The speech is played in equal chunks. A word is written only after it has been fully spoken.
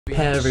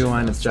Hey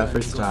everyone, it's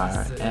Jeffree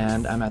Star,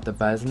 and I'm at the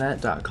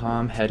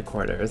buzznet.com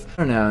headquarters.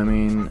 I don't know, I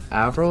mean,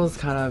 Avril's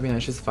kind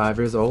of, she's 5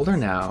 years older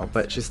now,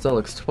 but she still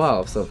looks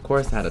 12, so of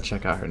course I had to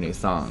check out her new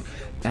song.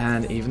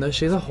 And even though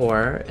she's a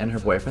whore and her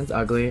boyfriend's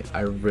ugly,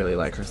 I really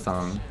like her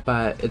song.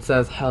 But it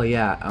says, hell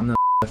yeah, I'm the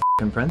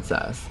f***ing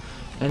princess.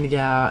 And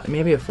yeah,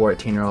 maybe a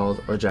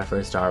 14-year-old or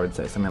Jeffree Star would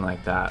say something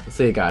like that,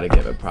 so you gotta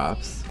give it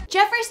props.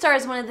 Jeffree Star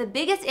is one of the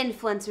biggest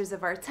influencers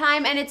of our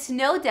time, and it's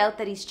no doubt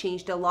that he's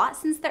changed a lot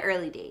since the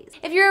early days.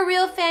 If you're a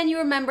real fan, you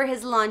remember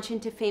his launch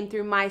into fame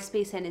through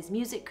MySpace and his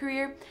music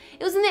career.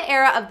 It was in the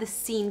era of the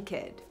scene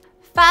kid.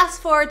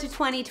 Fast forward to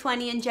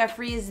 2020 and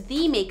Jeffree is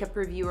the makeup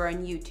reviewer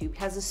on YouTube,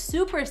 has a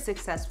super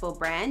successful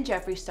brand,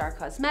 Jeffree Star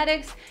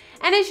Cosmetics,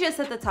 and is just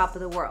at the top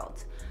of the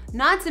world.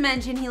 Not to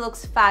mention, he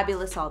looks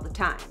fabulous all the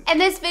time. In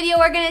this video,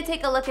 we're gonna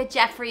take a look at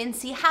Jeffree and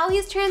see how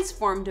he's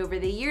transformed over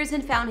the years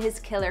and found his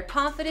killer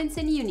confidence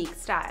and unique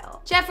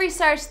style. Jeffree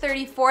Star is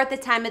 34 at the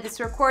time of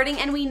this recording,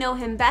 and we know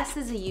him best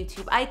as a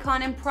YouTube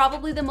icon and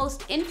probably the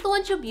most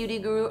influential beauty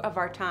guru of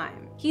our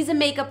time. He's a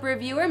makeup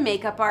reviewer,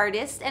 makeup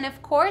artist, and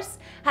of course,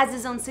 has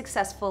his own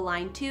successful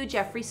line too,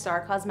 Jeffree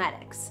Star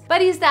Cosmetics.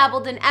 But he's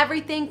dabbled in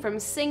everything from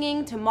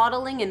singing to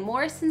modeling and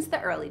more since the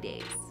early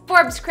days.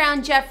 Forbes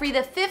crowned Jeffree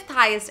the 5th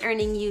highest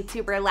earning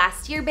YouTuber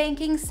last year,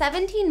 banking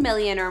 $17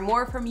 million or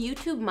more from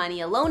YouTube money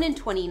alone in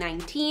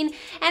 2019,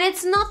 and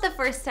it's not the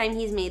first time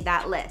he's made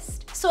that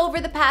list. So over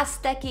the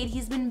past decade,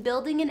 he's been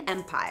building an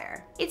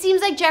empire. It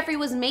seems like Jeffree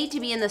was made to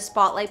be in the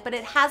spotlight, but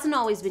it hasn't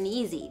always been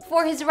easy.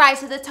 For his rise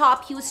to the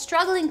top, he was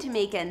struggling to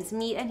make ends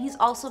meet, and he's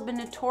also been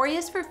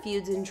notorious for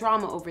feuds and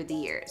drama over the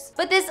years.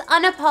 But this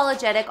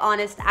unapologetic,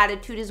 honest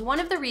attitude is one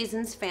of the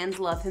reasons fans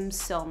love him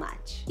so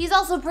much. He's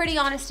also pretty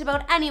honest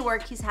about any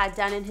work he's had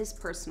done in his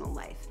personal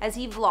life, as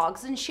he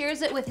vlogs and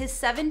shares it with his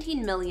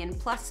 17 million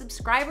plus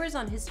subscribers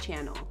on his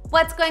channel.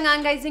 What's going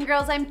on, guys and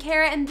girls? I'm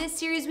Kara, and this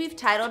series we've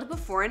titled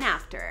Before and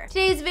After.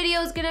 Today's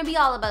video is gonna be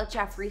all about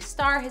Jeffree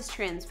Star, his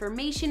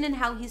transformation, and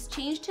how he's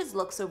changed his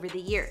looks over the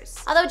years.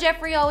 Although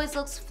Jeffree always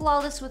looks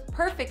flawless with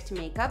perfect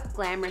makeup,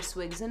 glamorous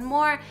wigs, and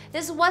more,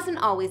 this wasn't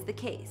always the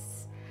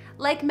case.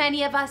 Like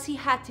many of us, he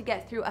had to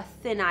get through a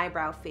thin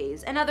eyebrow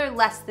phase and other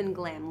less than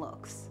glam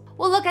looks.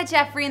 We'll look at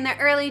Jeffree in the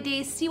early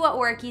days, see what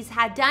work he's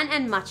had done,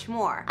 and much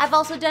more. I've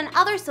also done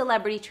other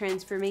celebrity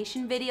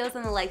transformation videos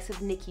on the likes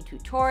of Nikki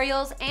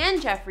Tutorials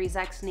and Jeffree's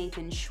ex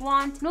Nathan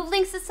Schwant, and we'll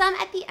link to some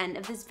at the end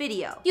of this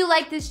video. If you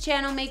like this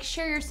channel, make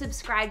sure you're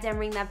subscribed and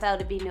ring that bell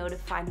to be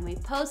notified when we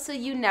post so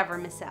you never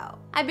miss out.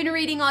 I've been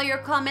reading all your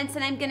comments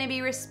and I'm gonna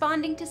be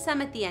responding to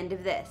some at the end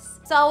of this.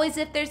 As always,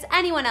 if there's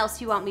anyone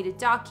else you want me to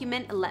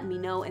document, let me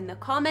know in the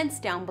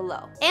comments down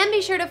below. And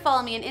be sure to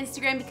follow me on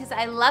Instagram because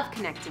I love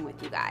connecting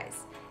with you guys.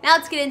 Now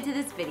let's get into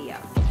this video.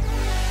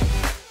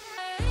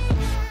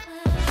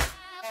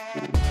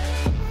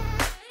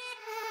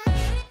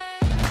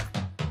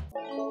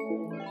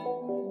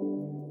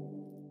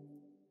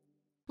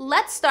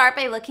 Let's start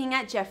by looking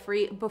at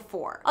Jeffree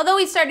before. Although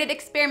he started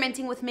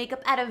experimenting with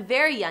makeup at a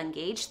very young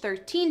age,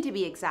 13 to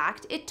be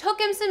exact, it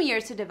took him some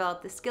years to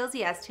develop the skills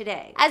he has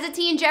today. As a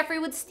teen, Jeffree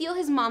would steal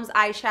his mom's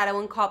eyeshadow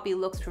and copy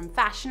looks from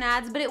fashion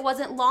ads, but it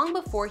wasn't long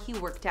before he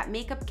worked at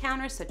makeup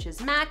counters such as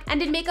MAC and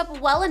did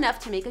makeup well enough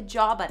to make a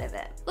job out of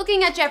it.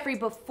 Looking at Jeffree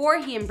before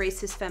he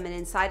embraced his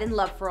feminine side and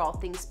love for all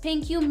things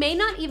pink, you may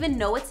not even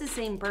know it's the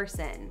same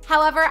person.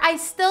 However, I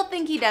still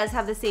think he does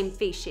have the same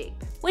face shape.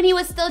 When he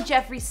was still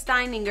Jeffree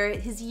Steininger,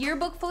 his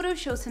yearbook photo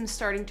shows him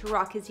starting to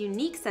rock his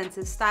unique sense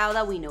of style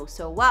that we know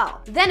so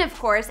well. Then, of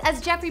course,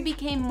 as Jeffree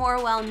became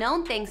more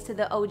well-known thanks to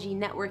the OG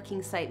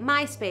networking site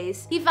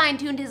MySpace, he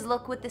fine-tuned his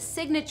look with the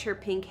signature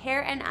pink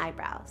hair and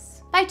eyebrows.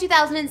 By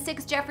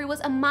 2006, Jeffree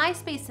was a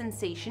MySpace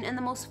sensation and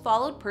the most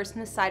followed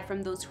person aside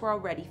from those who are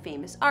already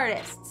famous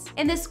artists.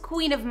 In this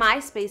queen of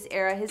MySpace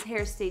era, his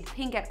hair stayed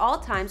pink at all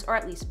times, or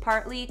at least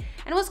partly,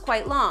 and was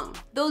quite long.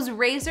 Those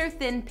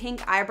razor-thin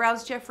pink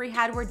eyebrows Jeffree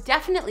had were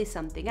definitely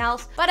something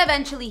else, but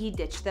eventually he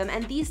ditched them,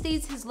 and these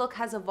days his look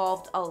has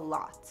evolved a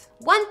lot.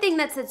 One thing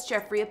that sets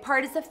Jeffree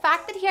apart is the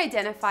fact that he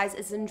identifies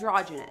as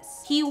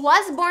androgynous. He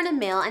was born a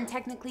male and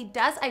technically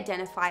does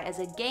identify as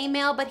a gay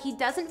male, but he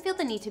doesn't feel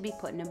the need to be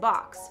put in a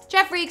box.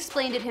 Jeffree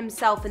explained it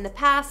himself in the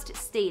past,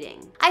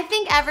 stating, "I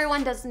think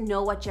everyone doesn't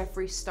know what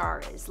Jeffree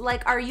Star is.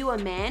 Like, are you a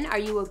man? Are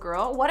you a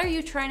girl? What are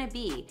you trying to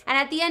be? And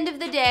at the end of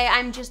the day,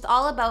 I'm just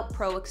all about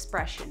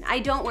pro-expression. I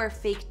don't wear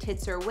fake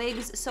tits or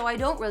wigs, so I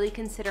don't really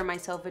consider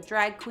myself a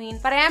drag queen,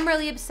 but I am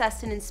really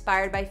obsessed and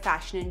inspired by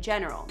fashion in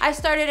general. I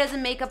started as a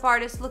makeup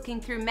artist looking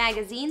through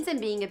magazines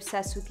and being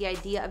obsessed with the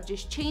idea of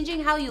just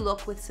changing how you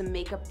look with some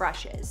makeup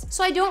brushes.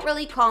 So I don't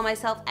really call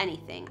myself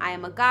anything. I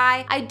am a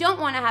guy. I don't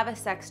want to have a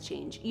sex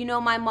change. You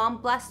know, my mom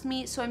mom blessed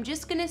me, so I'm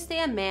just gonna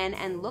stay a man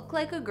and look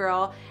like a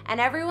girl, and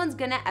everyone's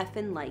gonna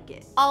effing like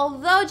it.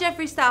 Although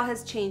Jeffree's style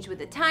has changed with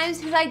the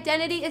times, his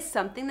identity is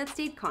something that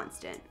stayed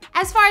constant.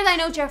 As far as I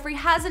know, Jeffree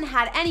hasn't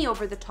had any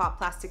over-the-top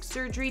plastic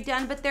surgery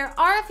done, but there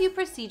are a few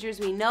procedures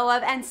we know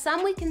of and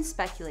some we can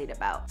speculate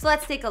about. So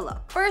let's take a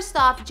look. First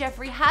off,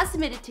 Jeffree has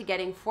admitted to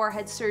getting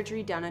forehead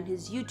surgery done on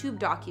his YouTube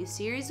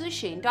docu-series with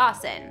Shane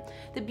Dawson,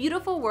 The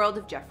Beautiful World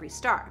of Jeffree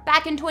Star.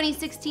 Back in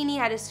 2016, he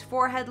had his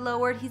forehead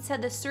lowered. He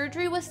said the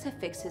surgery was to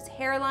fix his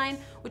hairline,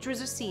 which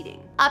was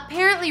receding.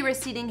 Apparently,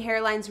 receding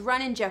hairlines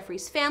run in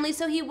Jeffree's family,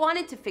 so he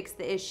wanted to fix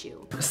the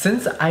issue.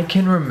 Since I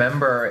can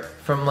remember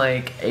from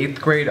like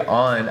 8th grade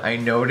on, I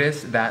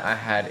noticed that I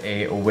had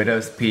a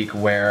widow's peak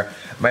where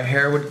my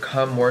hair would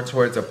come more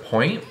towards a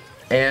point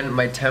and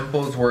my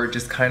temples were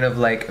just kind of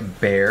like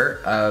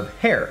bare of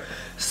hair.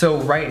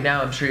 So right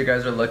now, I'm sure you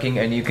guys are looking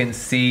and you can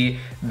see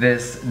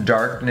this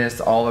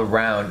darkness all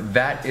around.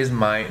 That is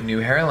my new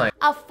hairline.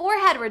 A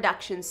forehead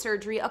reduction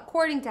surgery,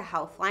 according to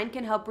Healthline,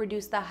 can help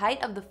reduce the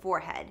height of the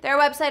forehead. Their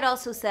website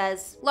also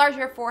says,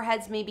 larger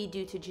foreheads may be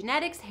due to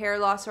genetics, hair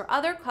loss, or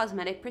other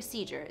cosmetic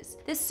procedures.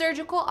 This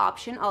surgical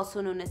option,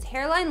 also known as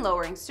hairline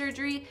lowering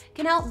surgery,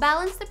 can help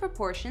balance the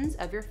proportions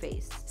of your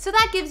face. So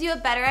that gives you a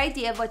better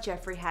idea of what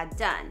Jeffree had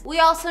done. We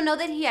also know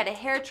that he had a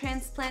hair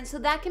transplant, so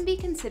that can be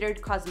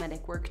considered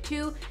cosmetic work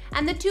too,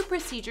 and the two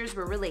procedures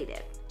were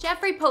related.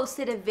 Jeffree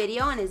posted a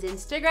video on his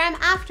Instagram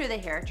after the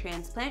hair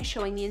transplant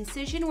showing the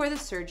incision where the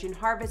surgeon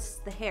harvests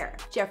the hair.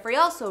 Jeffree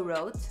also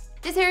wrote,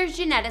 "This hair is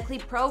genetically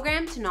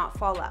programmed to not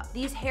fall out.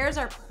 These hairs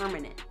are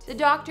permanent. The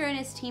doctor and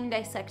his team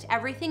dissect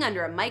everything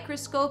under a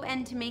microscope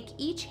and to make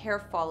each hair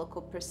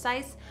follicle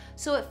precise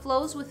so it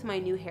flows with my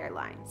new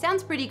hairline."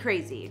 Sounds pretty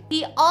crazy.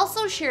 He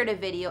also shared a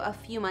video a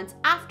few months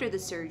after the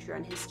surgery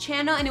on his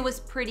channel and it was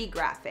pretty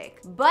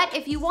graphic. But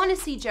if you want to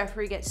see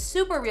Jeffree get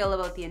super real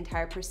about the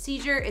entire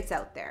procedure, it's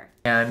out there.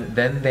 And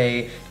then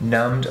they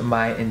numbed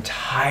my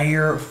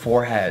entire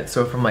forehead.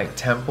 So from like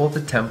temple to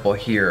temple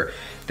here,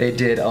 they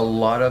did a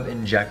lot of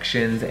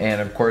injections, and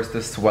of course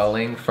the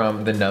swelling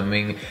from the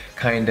numbing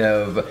kind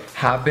of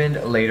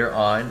happened later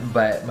on,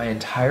 but my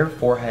entire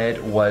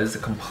forehead was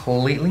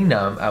completely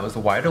numb. I was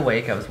wide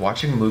awake, I was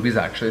watching movies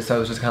actually, so I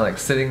was just kind of like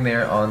sitting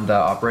there on the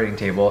operating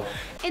table.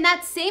 In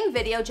that same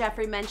video,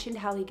 Jeffree mentioned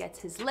how he gets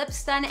his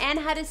lips done and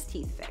had his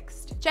teeth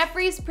fixed.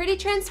 Jeffree is pretty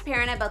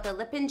transparent about the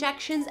lip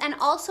injections and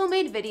also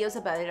made videos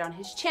about it on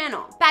his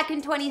channel. Back in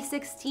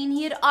 2016,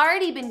 he had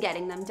already been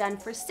getting them done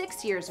for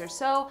 6 years or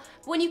so,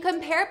 but when you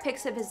compare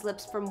pics of his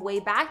lips from way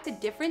back, the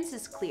difference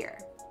is clear.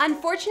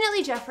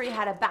 Unfortunately, Jeffree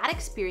had a bad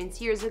experience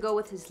years ago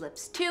with his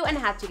lips too and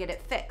had to get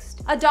it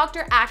fixed. A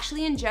doctor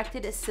actually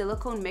injected a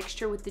silicone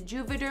mixture with the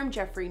Juvederm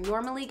Jeffree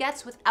normally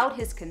gets without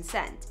his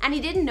consent, and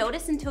he didn't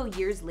notice until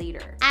years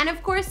later. And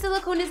of course,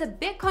 silicone is a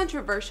bit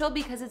controversial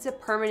because it's a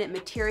permanent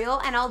material,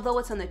 and although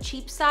it's on the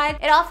cheap side,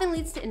 it often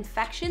leads to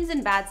infections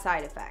and bad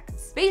side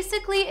effects.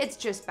 Basically, it's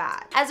just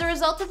bad. As a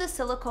result of the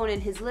silicone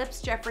in his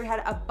lips, Jeffree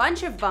had a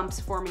bunch of bumps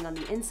forming on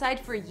the inside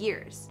for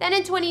years. Then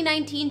in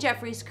 2019,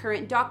 Jeffree's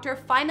current doctor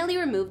finally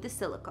removed the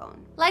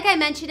silicone. Like I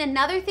mentioned,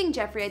 another thing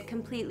Jeffree had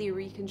completely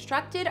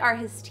reconstructed are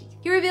his teeth.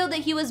 He revealed that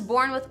he was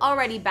born with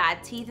already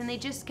bad teeth and they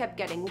just kept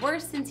getting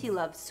worse since he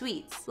loved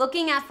sweets.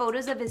 Looking at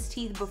photos of his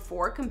teeth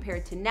before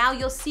compared to now,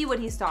 you'll see what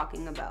he's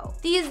talking about.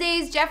 These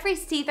days,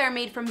 Jeffree's teeth are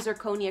made from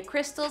zirconia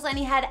crystals and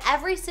he had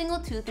every single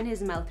tooth in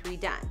his mouth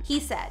redone. He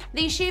said,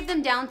 "They shaved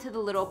them down to the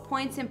little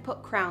points and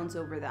put crowns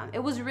over them.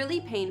 It was really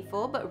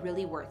painful, but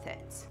really worth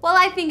it." Well,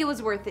 I think it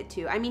was worth it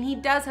too. I mean, he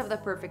does have the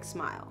perfect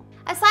smile.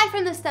 Aside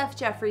from the stuff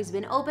Jeffree's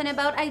been open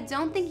about, I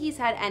don't think he's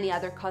had any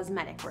other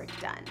cosmetic work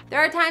done. There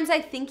are times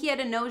I think he had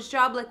a nose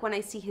job, like when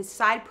I see his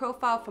side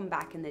profile from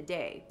back in the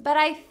day. But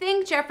I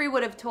think Jeffree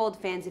would have told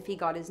fans if he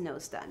got his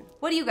nose done.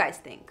 What do you guys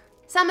think?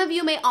 Some of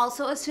you may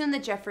also assume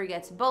that Jeffree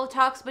gets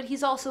Botox, but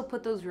he's also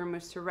put those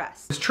rumors to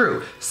rest. It's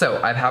true. So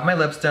I've had my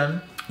lips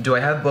done. Do I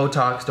have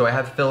Botox? Do I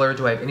have filler?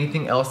 Do I have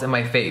anything else in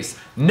my face?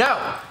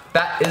 No!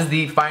 That is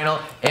the final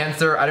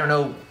answer. I don't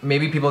know,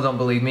 maybe people don't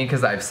believe me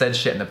because I've said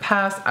shit in the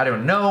past. I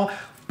don't know,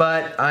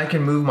 but I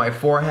can move my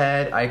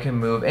forehead. I can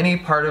move any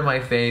part of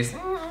my face.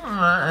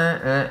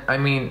 I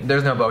mean,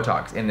 there's no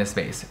Botox in this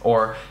face,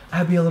 or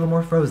I'd be a little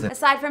more frozen.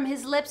 Aside from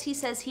his lips, he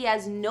says he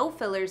has no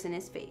fillers in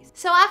his face.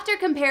 So after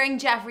comparing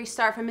Jeffree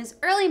Star from his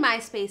early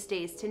MySpace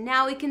days to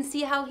now, we can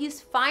see how he's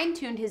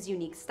fine-tuned his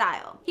unique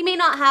style. He may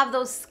not have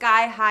those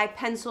sky-high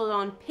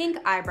penciled-on pink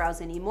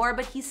eyebrows anymore,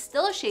 but he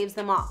still shaves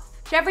them off.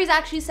 Jeffree's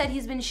actually said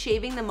he's been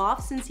shaving them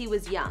off since he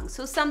was young,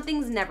 so some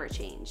things never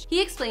change.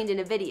 He explained in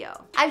a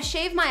video, "I've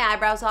shaved my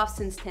eyebrows off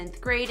since 10th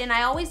grade and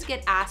I always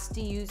get asked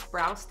to use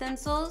brow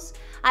stencils.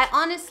 I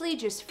honestly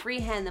just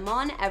freehand them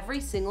on every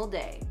single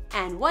day."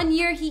 And one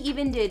year he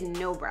even did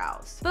no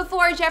brows.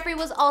 Before, Jeffree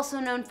was also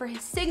known for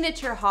his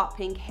signature hot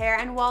pink hair,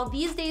 and while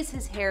these days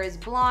his hair is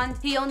blonde,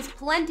 he owns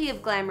plenty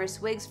of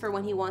glamorous wigs for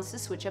when he wants to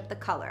switch up the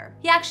color.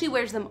 He actually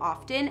wears them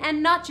often,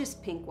 and not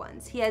just pink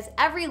ones. He has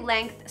every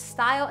length,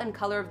 style, and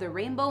color of the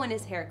rainbow in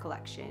his hair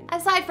collection.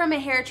 Aside from a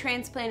hair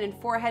transplant and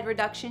forehead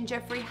reduction,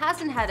 Jeffree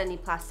hasn't had any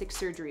plastic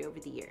surgery over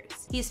the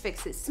years. He's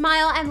fixed his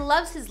smile and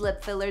loves his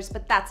lip fillers,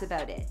 but that's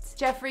about it.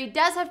 Jeffree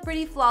does have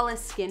pretty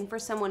flawless skin for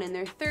someone in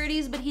their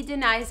 30s, but he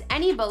denies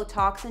any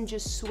Botox and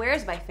just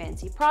swears by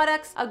fancy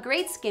products, a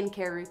great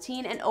skincare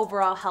routine, and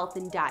overall health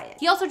and diet.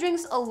 He also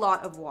drinks a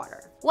lot of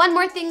water. One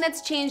more thing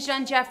that's changed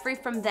on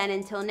Jeffree from then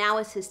until now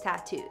is his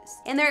tattoos.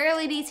 In their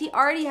early days, he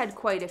already had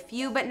quite a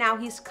few, but now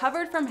he's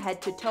covered from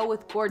head to toe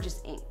with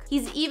gorgeous ink.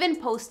 He's even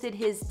posted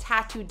his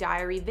tattoo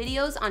diary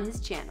videos on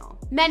his channel.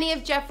 Many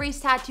of Jeffree's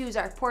tattoos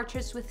are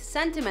portraits with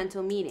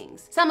sentimental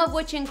meanings, some of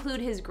which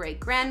include his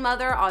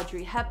great-grandmother,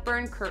 Audrey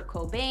Hepburn, Kurt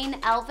Cobain,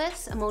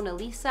 Elvis, Mona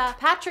Lisa,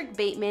 Patrick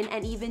Bateman,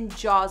 and even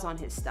Jaws on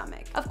his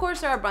stomach. Of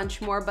course, there are a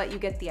bunch more, but you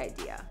get the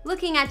idea.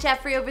 Looking at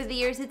Jeffree over the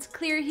years, it's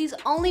clear he's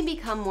only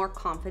become more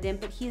confident,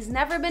 but he's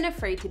never been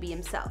afraid to be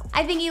himself.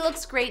 I think he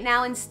looks great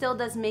now and still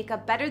does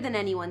makeup better than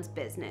anyone's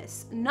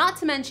business. Not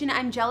to mention,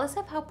 I'm jealous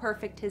of how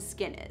perfect his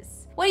skin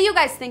is. What do you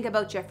guys think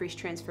about Jeffree's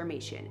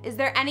transformation? Is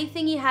there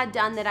anything he had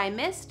done that I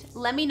missed?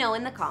 Let me know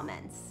in the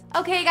comments.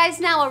 Okay guys,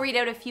 now I'll read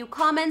out a few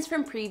comments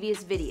from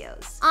previous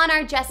videos. On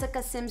our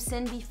Jessica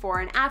Simpson before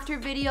and after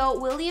video,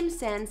 William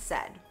Sands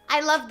said, "I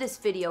love this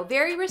video,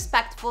 very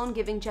respectful and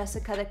giving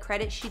Jessica the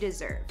credit she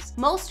deserves.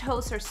 Most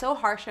hosts are so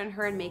harsh on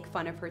her and make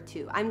fun of her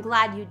too. I'm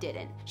glad you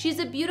didn't. She's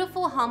a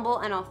beautiful, humble,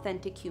 and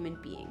authentic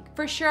human being.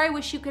 For sure, I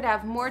wish you could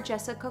have more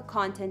Jessica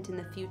content in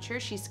the future.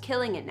 She's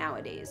killing it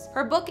nowadays.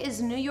 Her book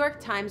is New York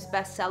Times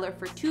bestseller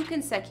for 2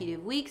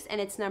 consecutive weeks, and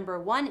it's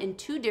 #1 in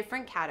 2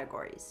 different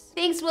categories."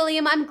 Thanks,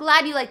 William. I'm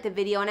glad you liked the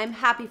video, and I'm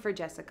happy for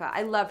Jessica.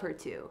 I love her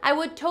too. I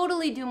would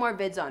totally do more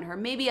vids on her,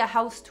 maybe a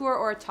house tour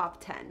or a top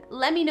 10.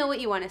 Let me know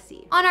what you want to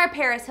see. On our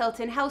Paris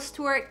Hilton house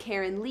tour,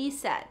 Karen Lee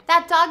said,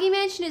 "That doggy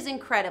mansion is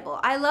incredible.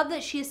 I love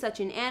that she is such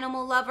an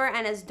animal lover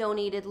and has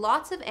donated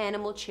lots of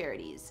animal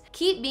charities.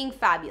 Keep being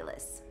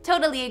fabulous."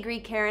 Totally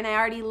agree, Karen. I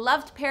already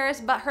loved Paris,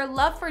 but her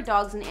love for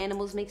dogs and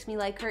animals makes me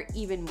like her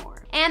even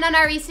more. And on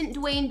our recent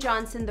Dwayne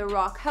Johnson The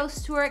Rock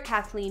house tour,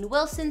 Kathleen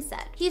Wilson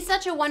said, "He's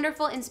such a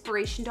wonderful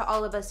inspiration to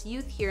all of us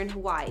youth here in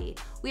Hawaii.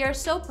 We are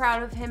so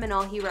proud of him and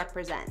all he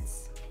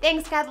represents."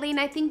 Thanks, Kathleen.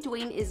 I think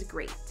Dwayne is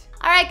great.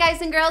 Alright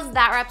guys and girls,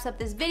 that wraps up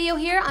this video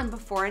here on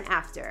Before and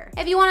After.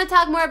 If you want to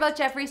talk more about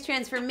Jeffree's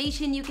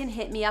transformation, you can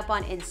hit me up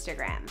on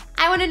Instagram.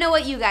 I want to know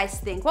what you guys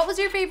think. What was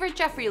your favorite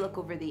Jeffree look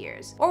over the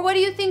years? Or what do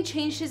you think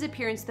changed his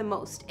appearance the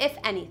most, if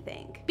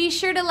anything? Be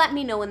sure to let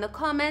me know in the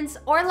comments,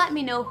 or let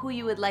me know who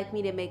you would like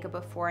me to make a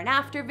before and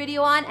after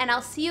video on, and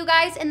I'll see you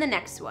guys in the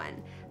next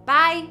one.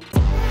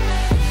 Bye!